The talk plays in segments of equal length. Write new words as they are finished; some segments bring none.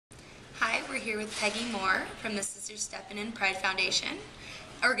we're here with Peggy Moore from the Steppin and Pride Foundation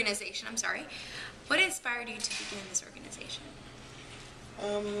organization. What inspired you to begin this organization?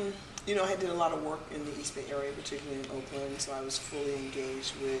 You know, I did a lot of work in the East Bay area, particularly in Oakland, so I was fully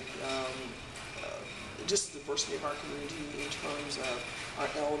engaged with just the diversity of our community in terms of our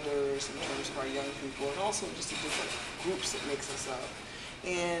elders, in terms of our young people, and also just the different groups that makes us up.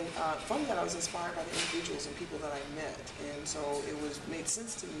 And from that, I was inspired by the individuals and people that I met. And so it made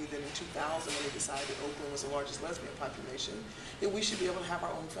sense to me that in 2000, when they decided that Oakland was the largest lesbian population, that we should be able to have our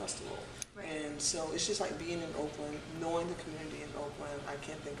own festival. Right. And so it's just like being in Oakland, knowing the community in Oakland. I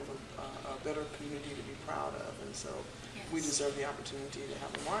can't think of a better community to be proud of. And so we deserve the opportunity to have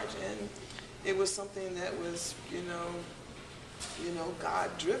a march. And it was something that was, you know,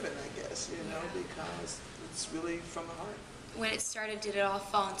 God-driven, I guess, because it's really from the heart. When it started, did it all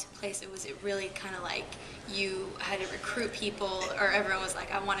fall into place? Was it really kind of like you had to recruit people, or everyone was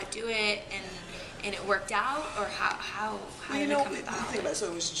like, I want to do it, and it worked out? Or how did it come about? Think about it.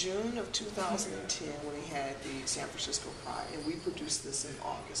 So it was June of 2010 when we had the San Francisco Pride, and we produced this in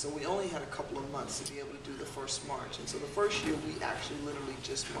August. So we only had a couple of months to be able to do the first march. And so the first year, we actually literally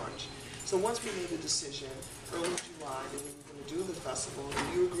just marched. So once we made the decision, early July, that we were going to do the festival,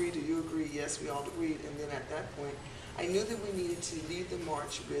 do you agree? Do you agree? Yes, we all agreed. And then at that point, I knew that we needed to lead the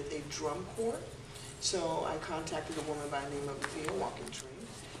march with a drum corps. So I contacted a woman by the name of Thea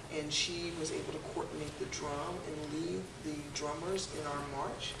Walkingtree, and she was able to coordinate the drum and lead the drummers in our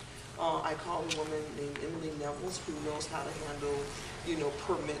march. I called a woman named Emily Nevels, who knows how to handle,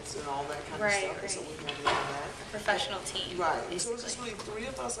 permits and all that kind of stuff. Right. And so we handled all that. A professional team. Right. And so it was just really three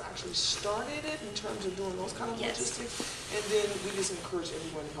of us actually started it in terms of doing those kind of logistics. And then we just encouraged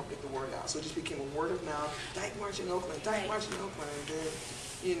everyone to help get the word out. So it just became a word of mouth. Dyke March in Oakland. Dyke March in Oakland. And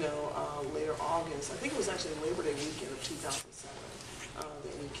then, later August, I think it was actually Labor Day weekend of 2007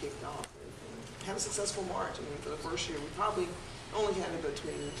 that we kicked off and had a successful march. I mean, for the first year, we probably only had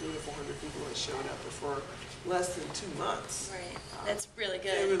between 300 to 400 people that showed up, but for less than 2 months. Right. That's really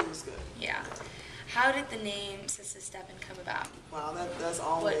good. It really was good. Yeah. How did the name Sistah Steppin come about? Wow, that's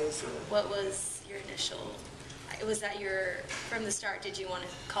always... What was your initial... Was that from the start, did you want to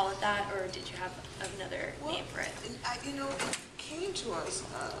call it that, or did you have another name for it? It came to us,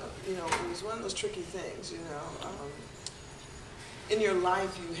 it was one of those tricky things, in your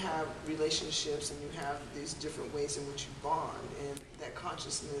life, you have relationships and you have these different ways in which you bond, and that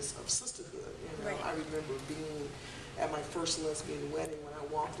consciousness of sisterhood. Right. I remember being at my first lesbian wedding when I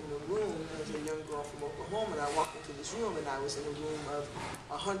walked in the room as a young girl from Oklahoma, and I walked into this room and I was in a room of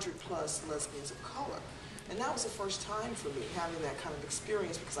 100+ lesbians of color. And that was the first time for me having that kind of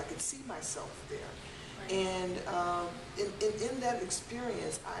experience because I could see myself there. Right. And in that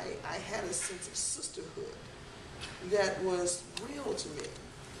experience, I had a sense of sisterhood that was real to me.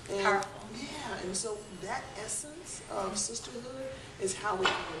 And, powerful. Yeah, and so that essence of sisterhood is how we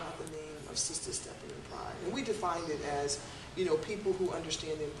came about the name of Sistah Steppin and Pride. And we defined it as, people who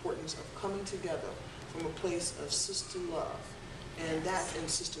understand the importance of coming together from a place of sister love. And that and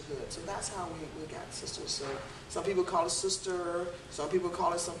sisterhood. So that's how we got Sistah. So some people call it sister, some people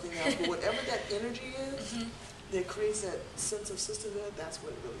call it something else, but whatever that energy is that creates that sense of sisterhood, that's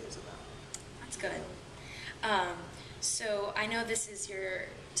what it really is about. That's good. So I know this is your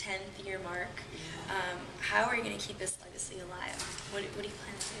 10th year mark. How are you going to keep this legacy alive? What do you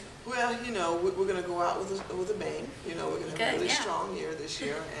plan to do? Well, we're going to go out with a bang. We're going to have a really strong year this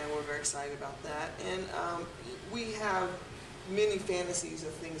year, and we're very excited about that. And we have many fantasies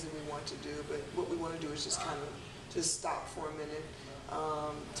of things that we want to do, but what we want to do is just kind of just stop for a minute,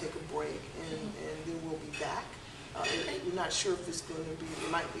 take a break, and then we'll be back. We're not sure if it's going to be,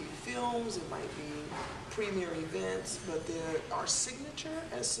 it might be films, it might be premiere events, but our signature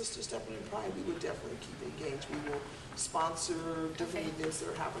as Sistah Steppin and Pride, we would definitely keep engaged. We will sponsor different events that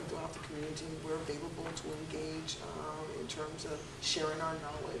are happening throughout the community. We're available to engage in terms of sharing our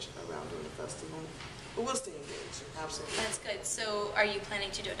knowledge around doing the festival. But we'll stay engaged, absolutely. That's good. So are you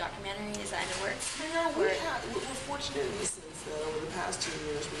planning to do a documentary? Is that in the works? We're fortunate in the sense that over the past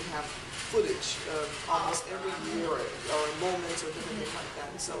 2 years we have footage of almost every year or moments or different things like that.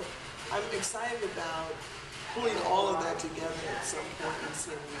 And so I'm excited about pulling all of that together at some point and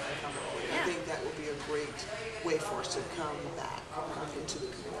seeing where we come up with. I think that will be a great way for us to come back into the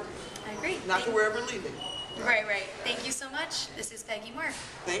community. I agree. Not that we're ever leaving. Right. Thank you so much. This is Peggy Moore.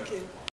 Thank you.